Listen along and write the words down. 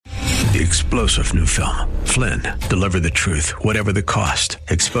The explosive new film, Flynn, deliver the truth, whatever the cost,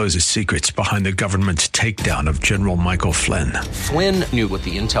 exposes secrets behind the government's takedown of General Michael Flynn. Flynn knew what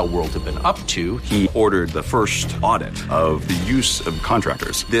the intel world had been up to. He ordered the first audit of the use of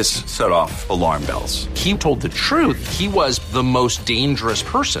contractors. This set off alarm bells. He told the truth. He was the most dangerous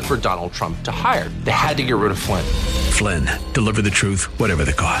person for Donald Trump to hire. They had to get rid of Flynn. Flynn, deliver the truth, whatever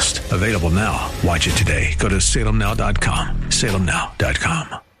the cost. Available now. Watch it today. Go to salemnow.com.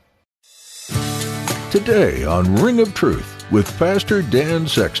 salemnow.com. Today on Ring of Truth with Pastor Dan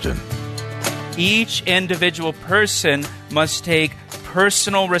Sexton. Each individual person must take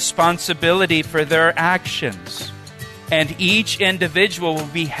personal responsibility for their actions. And each individual will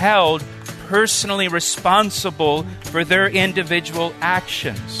be held personally responsible for their individual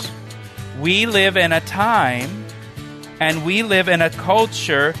actions. We live in a time and we live in a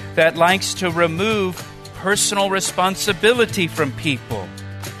culture that likes to remove personal responsibility from people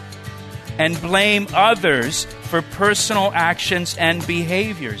and blame others for personal actions and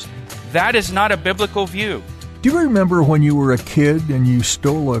behaviors. That is not a biblical view. Do you remember when you were a kid and you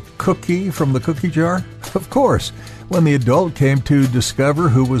stole a cookie from the cookie jar? Of course. When the adult came to discover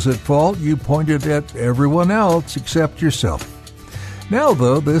who was at fault, you pointed at everyone else except yourself. Now,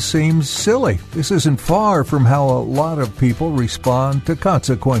 though, this seems silly. This isn't far from how a lot of people respond to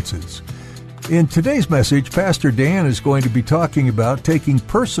consequences. In today's message, Pastor Dan is going to be talking about taking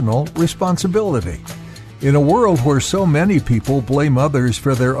personal responsibility. In a world where so many people blame others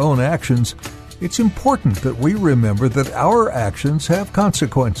for their own actions, it's important that we remember that our actions have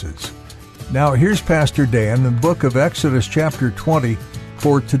consequences. Now, here's Pastor Dan in the book of Exodus chapter 20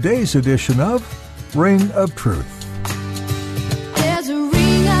 for today's edition of Ring of Truth. There's a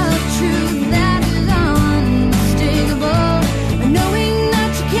ring of truth that is unmistakable, knowing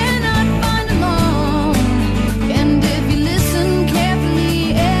that you cannot find alone. And if you listen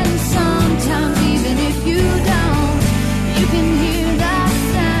carefully, and sometimes even if you don't, you can hear that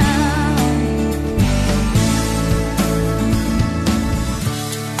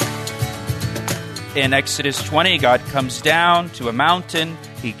sound. In Exodus 20, God comes down to a mountain.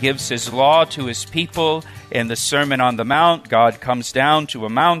 He gives His law to His people. In the Sermon on the Mount, God comes down to a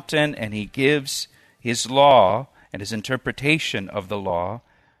mountain and He gives His law and His interpretation of the law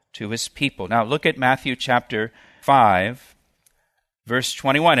to His people. Now look at Matthew chapter 5, verse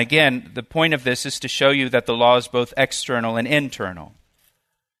 21. Again, the point of this is to show you that the law is both external and internal.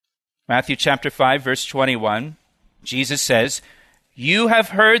 Matthew chapter 5, verse 21, Jesus says, "You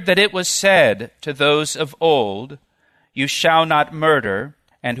have heard that it was said to those of old, 'You shall not murder,'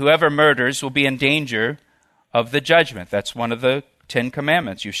 and whoever murders will be in danger of the judgment." That's one of the 10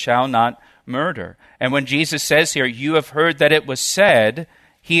 Commandments. You shall not murder. And when Jesus says here, "You have heard that it was said,"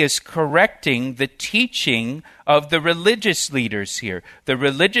 He is correcting the teaching of the religious leaders here. The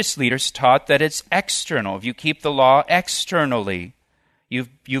religious leaders taught that it's external. If you keep the law externally,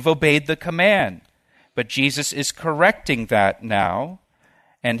 you've obeyed the command. But Jesus is correcting that now.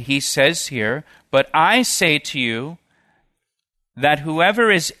 And He says here, "But I say to you that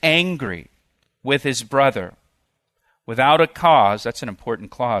whoever is angry with his brother without a cause," that's an important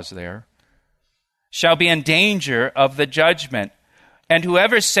clause there, "shall be in danger of the judgment. And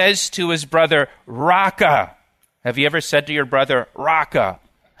whoever says to his brother, 'Raka,'" have you ever said to your brother, "Raka"?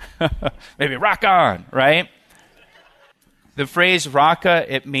 Maybe "rock on," right? The phrase "Raka,"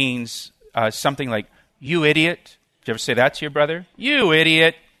 it means something like, "You idiot." Did you ever say that to your brother? "You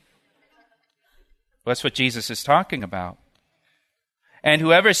idiot." Well, that's what Jesus is talking about. "And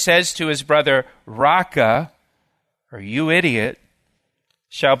whoever says to his brother, 'Raka,' or 'you idiot,'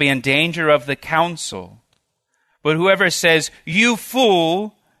 shall be in danger of the council. But whoever says, 'You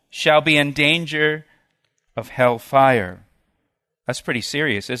fool,' shall be in danger of hellfire." That's pretty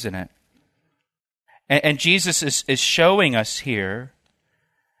serious, isn't it? And Jesus is showing us here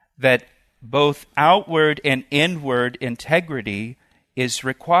that both outward and inward integrity is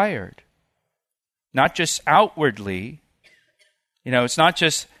required. Not just outwardly. It's not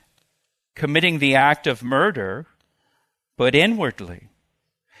just committing the act of murder, but inwardly.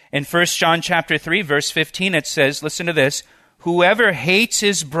 In 1 John chapter 3, verse 15, it says, listen to this, "Whoever hates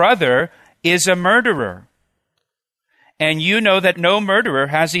his brother is a murderer. And you know that no murderer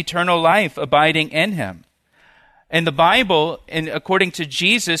has eternal life abiding in him." In the Bible, and according to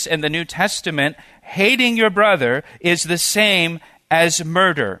Jesus and the New Testament, hating your brother is the same as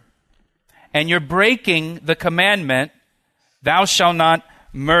murder. And you're breaking the commandment, "Thou shalt not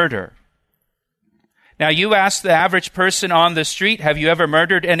murder." Now, you ask the average person on the street, "Have you ever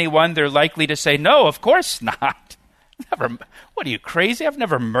murdered anyone?" They're likely to say, "No, of course not. Never. What are you, crazy? I've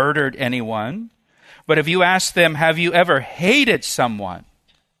never murdered anyone." But if you ask them, "Have you ever hated someone?"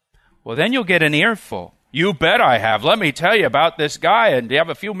 Well, then you'll get an earful. You bet I have. Let me tell you about this guy. And do you have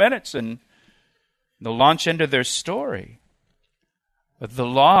a few minutes? And they'll launch into their story. But the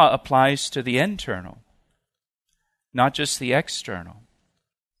law applies to the internal, not just the external.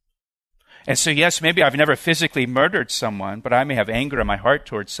 And so, yes, maybe I've never physically murdered someone, but I may have anger in my heart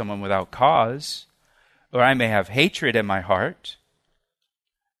towards someone without cause, or I may have hatred in my heart.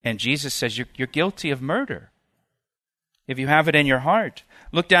 And Jesus says you're guilty of murder if you have it in your heart.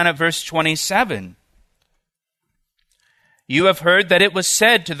 Look down at verse 27. You have heard that it was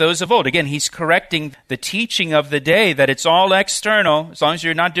said to those of old. Again, he's correcting the teaching of the day that it's all external, as long as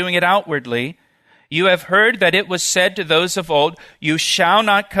you're not doing it outwardly. You have heard that it was said to those of old, you shall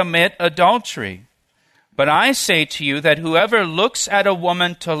not commit adultery. But I say to you that whoever looks at a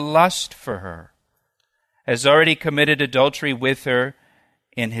woman to lust for her has already committed adultery with her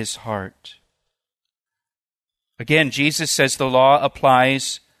in his heart. Again, Jesus says the law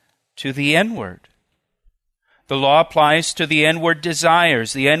applies to the inward. The law applies to the inward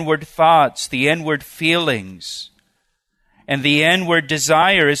desires, the inward thoughts, the inward feelings. And the inward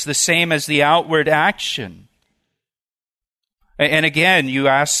desire is the same as the outward action. And again, you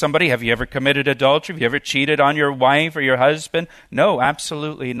ask somebody, have you ever committed adultery? Have you ever cheated on your wife or your husband? No,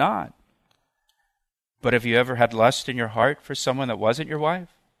 absolutely not. But have you ever had lust in your heart for someone that wasn't your wife?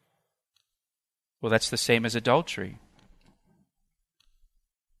 Well, that's the same as adultery.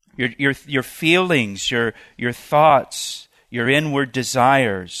 Your feelings, your thoughts, your inward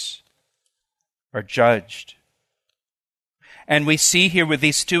desires are judged. And we see here with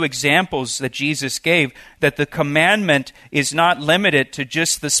these two examples that Jesus gave that the commandment is not limited to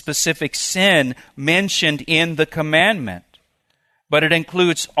just the specific sin mentioned in the commandment, but it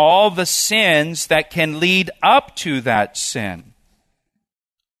includes all the sins that can lead up to that sin.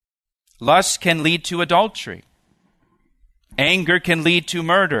 Lust can lead to adultery. Anger can lead to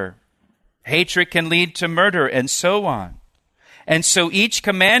murder. Hatred can lead to murder, and so on. And so each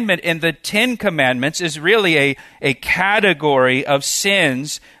commandment in the 10 Commandments is really a category of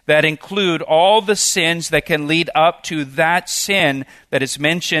sins that include all the sins that can lead up to that sin that is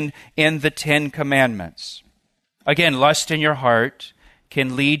mentioned in the 10 Commandments. Again, lust in your heart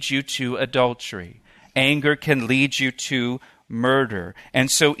can lead you to adultery. Anger can lead you to murder. And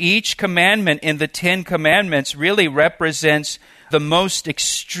so each commandment in the 10 Commandments really represents the most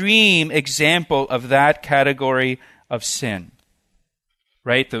extreme example of that category of sin.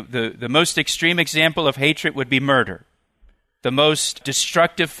 Right? The most extreme example of hatred would be murder. The most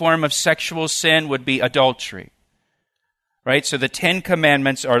destructive form of sexual sin would be adultery. Right? So the 10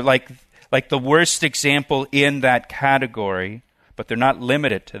 Commandments are like the worst example in that category, but they're not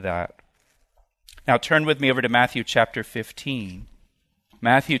limited to that. Now turn with me over to Matthew chapter 15.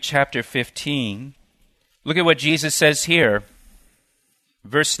 Matthew chapter 15. Look at what Jesus says here.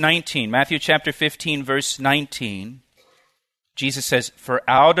 Verse 19. Matthew chapter 15, verse 19. Jesus says, for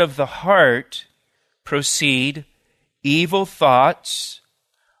out of the heart proceed evil thoughts,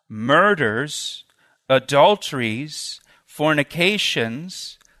 murders, adulteries,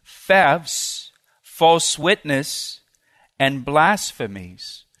 fornications, thefts, false witness, and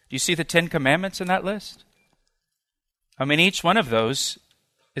blasphemies. Do you see the 10 Commandments in that list? I mean, each one of those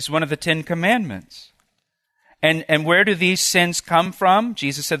is one of the 10 Commandments. And where do these sins come from?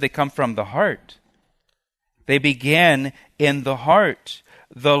 Jesus said they come from the heart. They begin in the heart.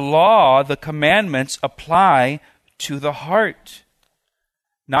 The law, the commandments apply to the heart.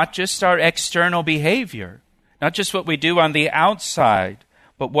 Not just our external behavior, not just what we do on the outside,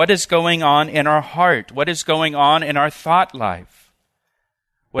 but what is going on in our heart? What is going on in our thought life?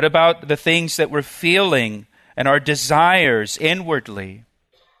 What about the things that we're feeling and our desires inwardly?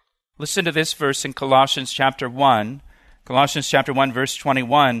 Listen to this verse in Colossians chapter 1. Colossians chapter 1, verse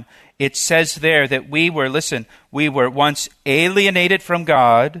 21. It says there that we were once alienated from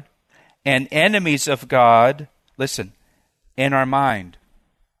God and enemies of God, listen, in our mind,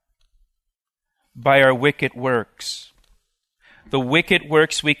 by our wicked works. The wicked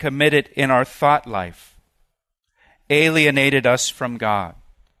works we committed in our thought life alienated us from God.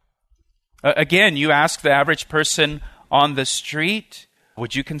 Again, you ask the average person on the street,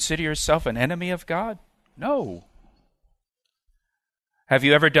 would you consider yourself an enemy of God? No. Have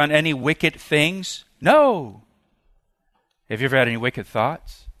you ever done any wicked things? No. Have you ever had any wicked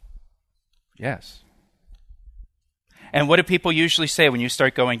thoughts? Yes. And what do people usually say when you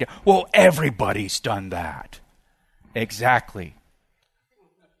start going down? Well, everybody's done that. Exactly.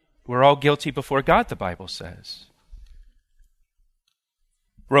 We're all guilty before God, the Bible says.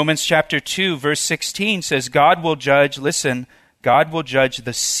 Romans chapter 2, verse 16 says, God will judge the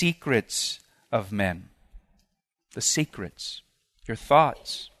secrets of men. The secrets, your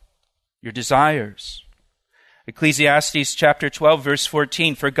thoughts, your desires. Ecclesiastes chapter 12, verse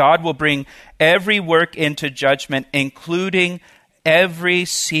 14, for God will bring every work into judgment, including every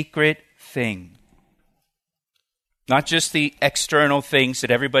secret thing. Not just the external things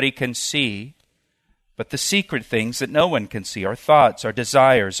that everybody can see, but the secret things that no one can see, our thoughts, our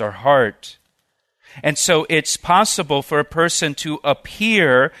desires, our heart. And so it's possible for a person to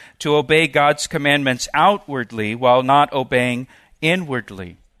appear to obey God's commandments outwardly while not obeying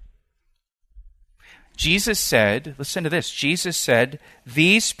inwardly. Jesus said, listen to this, Jesus said,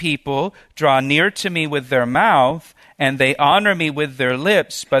 these people draw near to me with their mouth and they honor me with their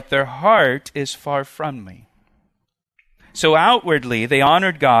lips, but their heart is far from me. So outwardly they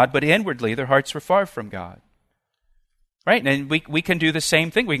honored God, but inwardly their hearts were far from God. Right? And we can do the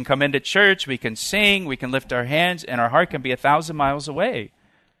same thing. We can come into church, we can sing, we can lift our hands, and our heart can be 1,000 miles away.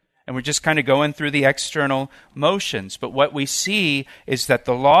 And we're just kind of going through the external motions. But what we see is that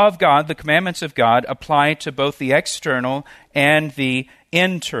the law of God, the commandments of God, apply to both the external and the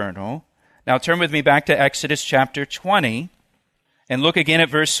internal. Now turn with me back to Exodus chapter 20 and look again at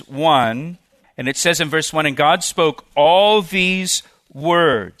verse 1. And it says in verse 1, and God spoke all these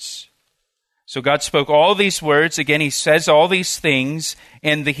words. So God spoke all these words. Again, he says all these things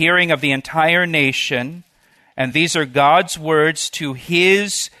in the hearing of the entire nation. And these are God's words to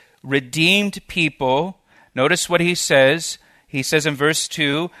his redeemed people. Notice what he says. He says in verse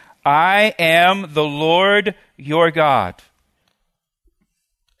 2, I am the Lord your God.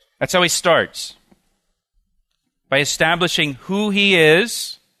 That's how he starts. By establishing who he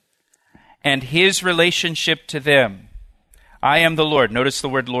is and his relationship to them. I am the Lord. Notice the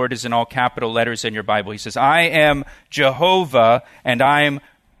word Lord is in all capital letters in your Bible. He says, I am Jehovah and I am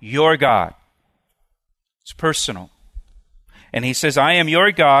your God. It's personal. And he says, I am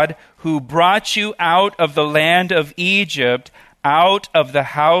your God who brought you out of the land of Egypt, out of the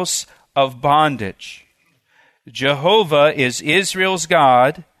house of bondage. Jehovah is Israel's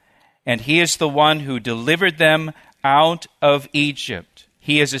God, and he is the one who delivered them out of Egypt.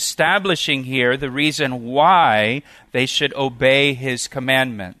 He is establishing here the reason why they should obey his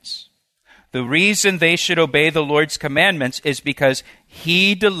commandments. The reason they should obey the Lord's commandments is because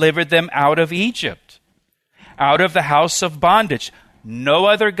he delivered them out of Egypt, out of the house of bondage. No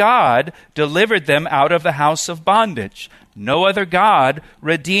other God delivered them out of the house of bondage. No other God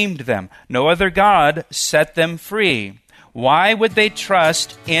redeemed them. No other God set them free. Why would they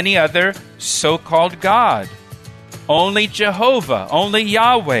trust any other so-called God? Only Jehovah, only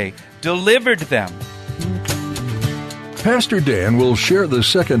Yahweh delivered them. Pastor Dan will share the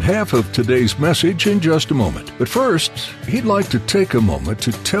second half of today's message in just a moment. But first, he'd like to take a moment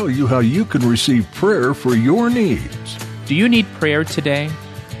to tell you how you can receive prayer for your needs. Do you need prayer today?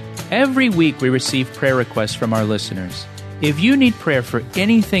 Every week we receive prayer requests from our listeners. If you need prayer for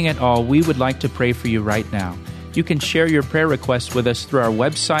anything at all, we would like to pray for you right now. You can share your prayer requests with us through our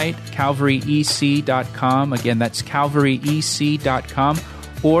website, calvaryec.com. Again, that's calvaryec.com,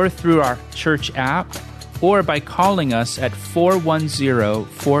 or through our church app, or by calling us at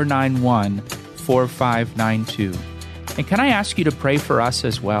 410-491-4592. And can I ask you to pray for us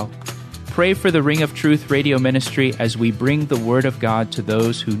as well? Pray for the Ring of Truth radio ministry as we bring the Word of God to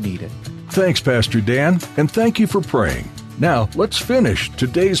those who need it. Thanks, Pastor Dan, and thank you for praying. Now, let's finish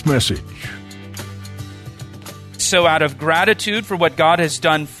today's message. So out of gratitude for what God has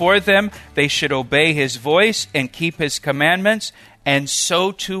done for them, they should obey his voice and keep his commandments, and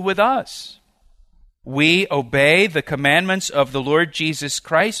so too with us. We obey the commandments of the Lord Jesus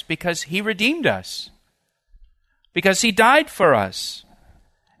Christ because he redeemed us, because he died for us,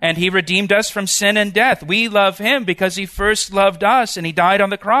 and he redeemed us from sin and death. We love him because he first loved us, and he died on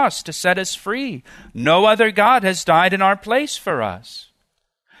the cross to set us free. No other God has died in our place for us.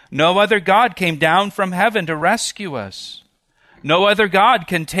 No other God came down from heaven to rescue us. No other God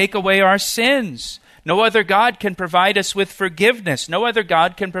can take away our sins. No other God can provide us with forgiveness. No other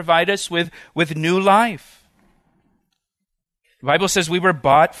God can provide us with new life. The Bible says we were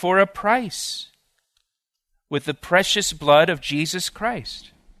bought for a price with the precious blood of Jesus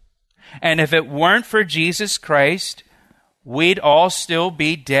Christ. And if it weren't for Jesus Christ, we'd all still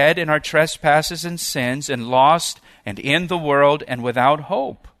be dead in our trespasses and sins and lost and in the world and without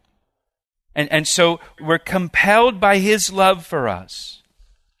hope. And so we're compelled by his love for us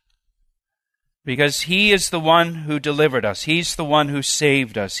because he is the one who delivered us. He's the one who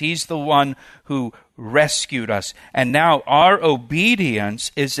saved us. He's the one who rescued us. And now our obedience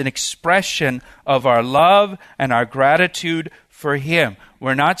is an expression of our love and our gratitude for him.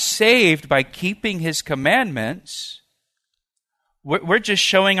 We're not saved by keeping his commandments. We're just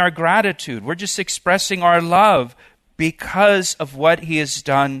showing our gratitude. We're just expressing our love because of what he has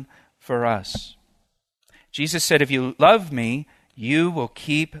done for for us. Jesus said, if you love me, you will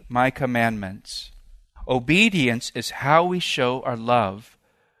keep my commandments. Obedience is how we show our love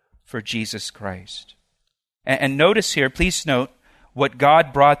for Jesus Christ. And notice here, please note, what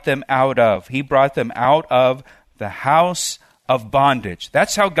God brought them out of. He brought them out of the house of bondage.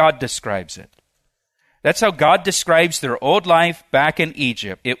 That's how God describes it. That's how God describes their old life back in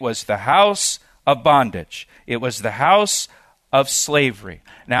Egypt. It was the house of bondage. It was the house of slavery.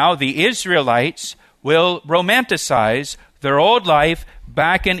 Now, the Israelites will romanticize their old life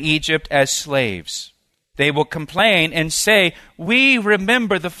back in Egypt as slaves. They will complain and say, we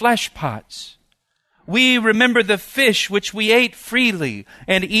remember the flesh pots. We remember the fish which we ate freely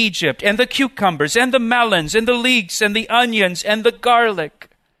in Egypt, and the cucumbers, and the melons, and the leeks, and the onions, and the garlic.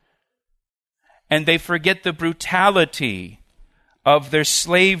 And they forget the brutality of their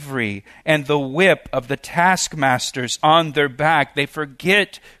slavery and the whip of the taskmasters on their back. They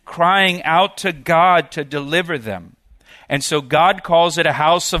forget crying out to God to deliver them. And so God calls it a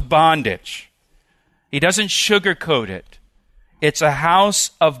house of bondage. He doesn't sugarcoat it. It's a house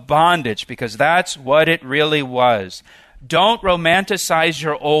of bondage because that's what it really was. Don't romanticize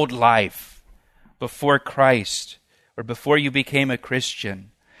your old life before Christ or before you became a Christian.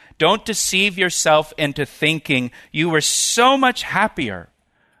 Don't deceive yourself into thinking you were so much happier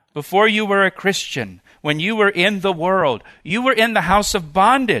before you were a Christian. When you were in the world, you were in the house of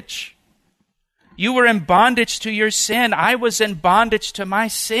bondage. You were in bondage to your sin. I was in bondage to my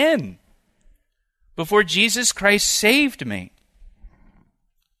sin before Jesus Christ saved me.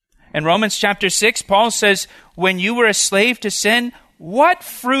 In Romans chapter 6, Paul says, when you were a slave to sin, what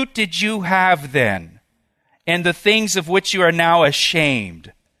fruit did you have then in the things of which you are now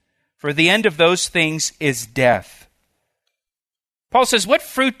ashamed? For the end of those things is death. Paul says, what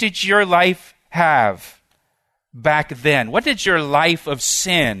fruit did your life have back then? What did your life of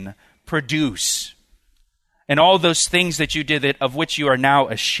sin produce? And all those things that you did of which you are now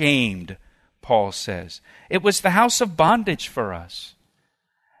ashamed, Paul says. It was the house of bondage for us.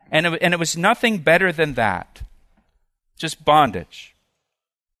 And it was nothing better than that. Just bondage.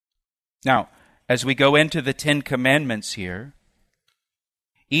 Now, as we go into the 10 Commandments here,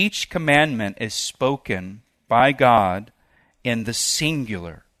 each commandment is spoken by God in the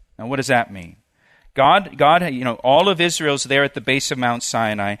singular. Now, what does that mean? God, all of Israel's there at the base of Mount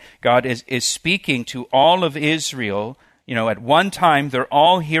Sinai. God is speaking to all of Israel. At one time, they're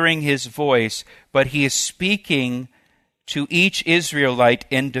all hearing his voice, but he is speaking to each Israelite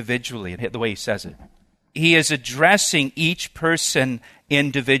individually, the way he says it. He is addressing each person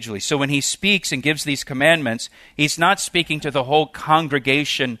individually. So when he speaks and gives these commandments, he's not speaking to the whole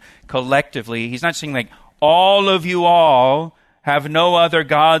congregation collectively. He's not saying like, all of you all have no other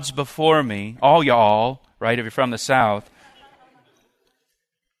gods before me. All y'all, right, if you're from the South.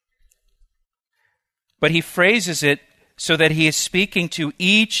 But he phrases it so that he is speaking to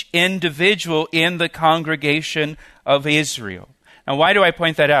each individual in the congregation of Israel. Now, why do I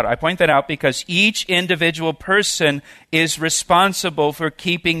point that out? I point that out because each individual person is responsible for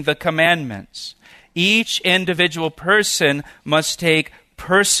keeping the commandments. Each individual person must take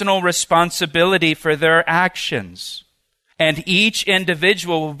personal responsibility for their actions. And each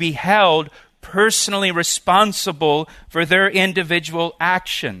individual will be held personally responsible for their individual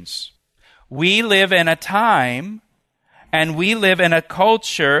actions. We live in a time and we live in a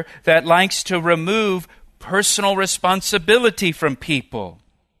culture that likes to remove personal responsibility from people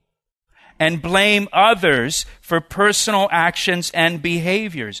and blame others for personal actions and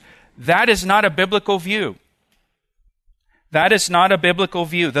behaviors. That is not a biblical view. That is not a biblical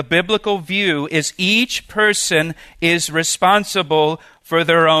view. The biblical view is each person is responsible for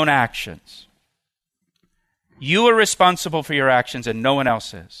their own actions. You are responsible for your actions and no one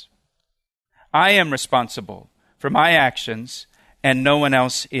else is. I am responsible for my actions and no one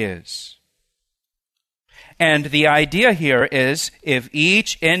else is. And the idea here is if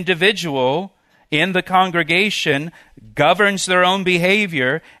each individual in the congregation governs their own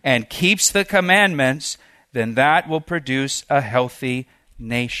behavior and keeps the commandments, then that will produce a healthy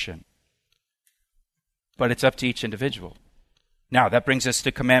nation. But it's up to each individual. Now, that brings us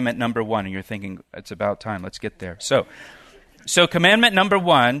to commandment number 1, and you're thinking, it's about time, let's get there. So commandment number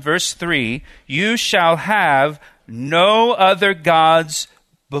 1, verse 3, you shall have no other gods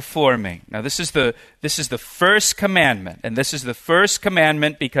before me. Now, this is the first commandment, and this is the first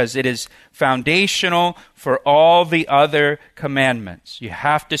commandment because it is foundational for all the other commandments. You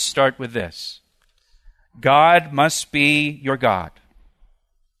have to start with this. God must be your God.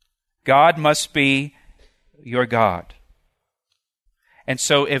 God must be your God. And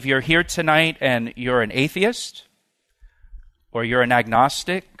so if you're here tonight and you're an atheist, or you're an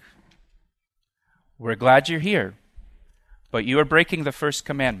agnostic, We're glad you're here, but you are breaking the first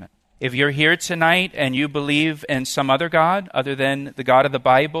commandment. If you're here tonight and you believe in some other God other than the God of the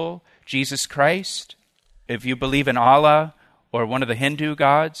Bible, Jesus Christ, if you believe in Allah or one of the Hindu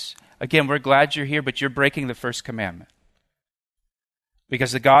gods, again, we're glad you're here, but you're breaking the first commandment.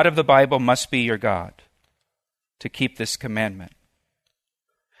 Because the God of the Bible must be your God to keep this commandment.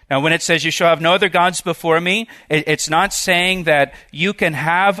 Now, when it says you shall have no other gods before me, it's not saying that you can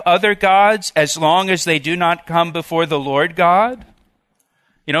have other gods as long as they do not come before the Lord God.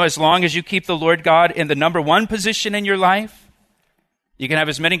 You know, as long as you keep the Lord God in the number one position in your life, you can have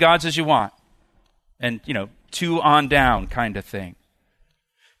as many gods as you want. And, two on down kind of thing.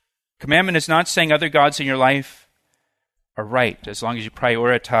 Commandment is not saying other gods in your life are right, as long as you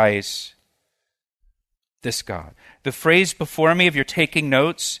prioritize this God. The phrase before me, if you're taking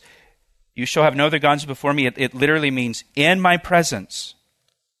notes, you shall have no other gods before me, it literally means in my presence.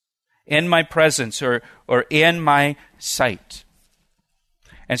 In my presence or in my sight.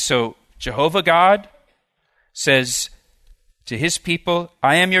 And so Jehovah God says to his people,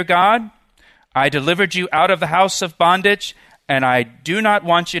 I am your God. I delivered you out of the house of bondage, and I do not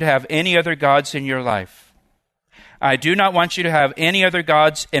want you to have any other gods in your life. I do not want you to have any other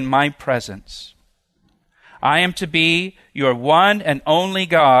gods in my presence. I am to be your one and only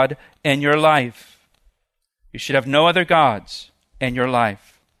God in your life. You should have no other gods in your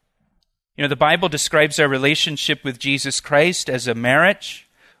life. The Bible describes our relationship with Jesus Christ as a marriage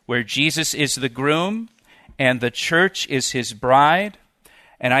where Jesus is the groom and the church is his bride.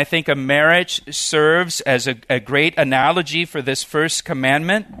 And I think a marriage serves as a great analogy for this first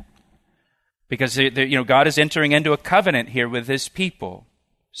commandment because God is entering into a covenant here with his people.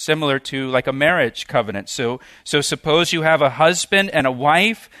 Similar to like a marriage covenant. So suppose you have a husband and a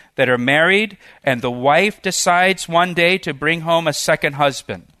wife that are married, and the wife decides one day to bring home a second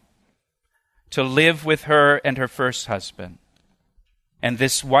husband to live with her and her first husband. And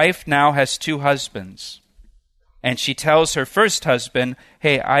this wife now has two husbands. And she tells her first husband,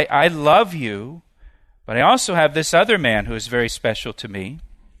 hey, I love you, but I also have this other man who is very special to me.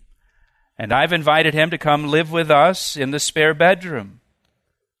 And I've invited him to come live with us in the spare bedroom.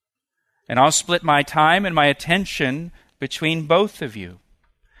 And I'll split my time and my attention between both of you.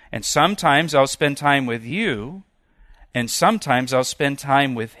 And sometimes I'll spend time with you, and sometimes I'll spend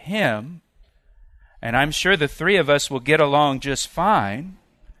time with him. And I'm sure the three of us will get along just fine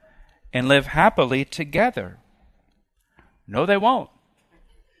and live happily together. No, they won't.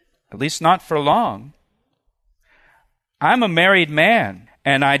 At least not for long. I'm a married man,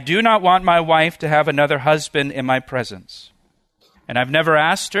 and I do not want my wife to have another husband in my presence. And I've never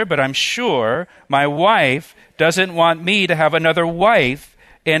asked her, but I'm sure my wife doesn't want me to have another wife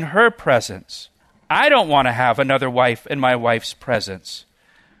in her presence. I don't want to have another wife in my wife's presence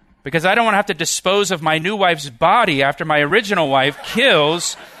because I don't want to have to dispose of my new wife's body after my original wife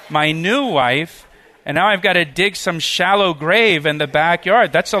kills my new wife, and now I've got to dig some shallow grave in the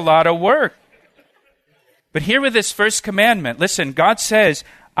backyard. That's a lot of work. But here with this first commandment, listen, God says,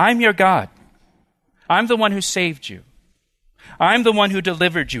 I'm your God. I'm the one who saved you. I'm the one who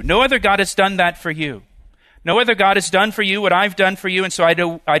delivered you. No other God has done that for you. No other God has done for you what I've done for you, and so I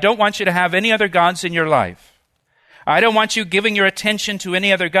don't want you to have any other gods in your life. I don't want you giving your attention to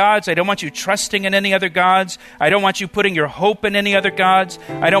any other gods. I don't want you trusting in any other gods. I don't want you putting your hope in any other gods.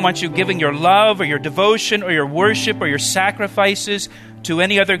 I don't want you giving your love or your devotion or your worship or your sacrifices to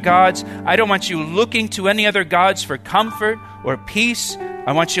any other gods. I don't want you looking to any other gods for comfort or peace.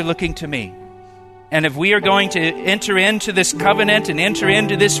 I want you looking to me. And if we are going to enter into this covenant and enter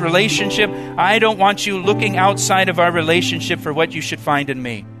into this relationship, I don't want you looking outside of our relationship for what you should find in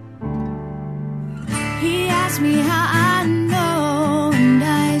me. He asked me how I know, and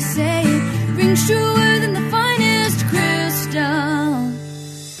I say it rings truer than the finest crystal.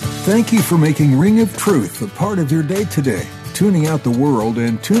 Thank you for making Ring of Truth a part of your day today. Tuning out the world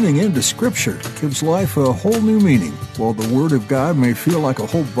and tuning into Scripture gives life a whole new meaning. While the Word of God may feel like a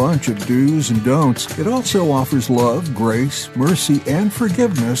whole bunch of do's and don'ts, it also offers love, grace, mercy, and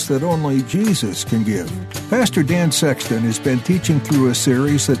forgiveness that only Jesus can give. Pastor Dan Sexton has been teaching through a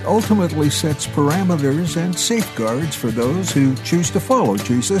series that ultimately sets parameters and safeguards for those who choose to follow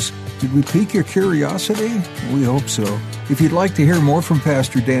Jesus. Did we pique your curiosity? We hope so. If you'd like to hear more from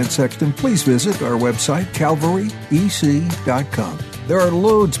Pastor Dan Sexton, please visit our website, calvaryec.com. There are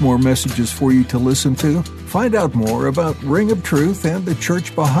loads more messages for you to listen to. Find out more about Ring of Truth and the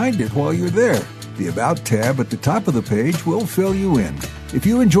church behind it while you're there. The About tab at the top of the page will fill you in. If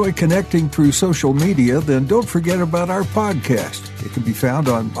you enjoy connecting through social media, then don't forget about our podcast. It can be found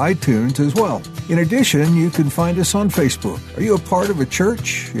on iTunes as well. In addition, you can find us on Facebook. Are you a part of a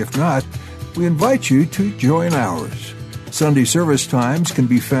church? If not, We invite you to join ours. Sunday service times can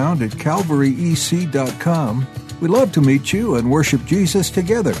be found at calvaryec.com. We'd love to meet you and worship Jesus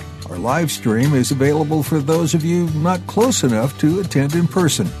together. Our live stream is available for those of you not close enough to attend in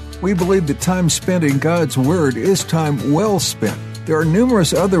person. We believe that time spent in God's Word is time well spent. There are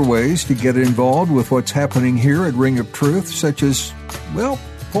numerous other ways to get involved with what's happening here at Ring of Truth, such as, well,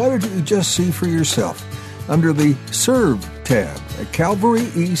 why don't you just see for yourself under the Serve tab at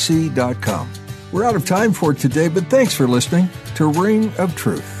calvaryec.com. We're out of time for today, but thanks for listening to Ring of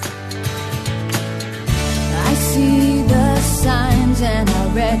Truth. I see the signs and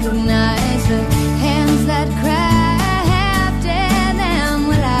I recognize the hands that crafted them.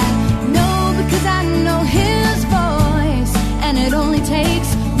 Well, I know because I know His voice, and it only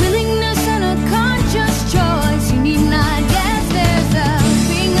takes willingness and a conscious choice. You need not guess, there's a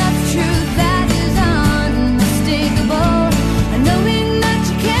ring of truth that is unmistakable, knowing that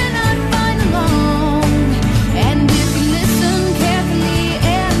you cannot find alone. And if you listen carefully,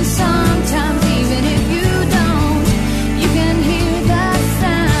 and sometimes even if you don't, you can hear the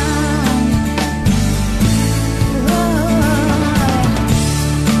sound.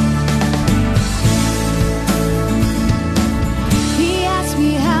 He asked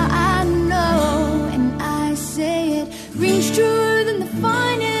me how I know, and I say it rings truer than the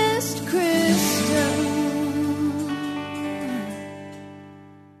finest crystal.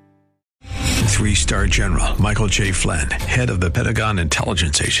 3-star General Michael J. Flynn, head of the Pentagon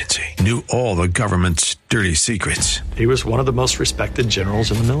Intelligence Agency, knew all the government's dirty secrets. He was one of the most respected generals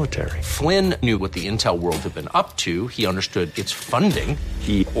in the military. Flynn knew what the intel world had been up to. He understood its funding.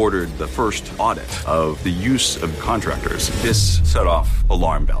 He ordered the first audit of the use of contractors. This set off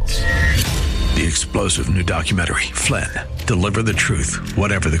alarm bells. The explosive new documentary, Flynn, Deliver the Truth,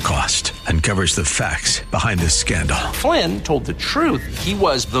 Whatever the Cost, uncovers the facts behind this scandal. Flynn told the truth. He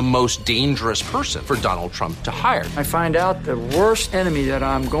was the most dangerous person for Donald Trump to hire. I find out the worst enemy that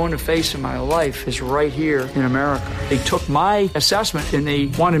I'm going to face in my life is right here in America. They took my assessment and they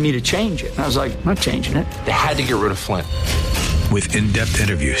wanted me to change it. And I was like, I'm not changing it. They had to get rid of Flynn. With in-depth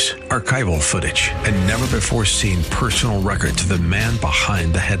interviews, archival footage, and never-before-seen personal records of the man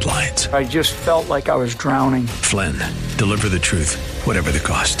behind the headlines. I just felt like I was drowning. Flynn, Deliver the Truth, Whatever the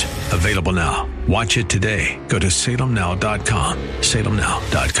Cost. Available now. Watch it today. Go to salemnow.com.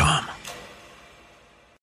 salemnow.com.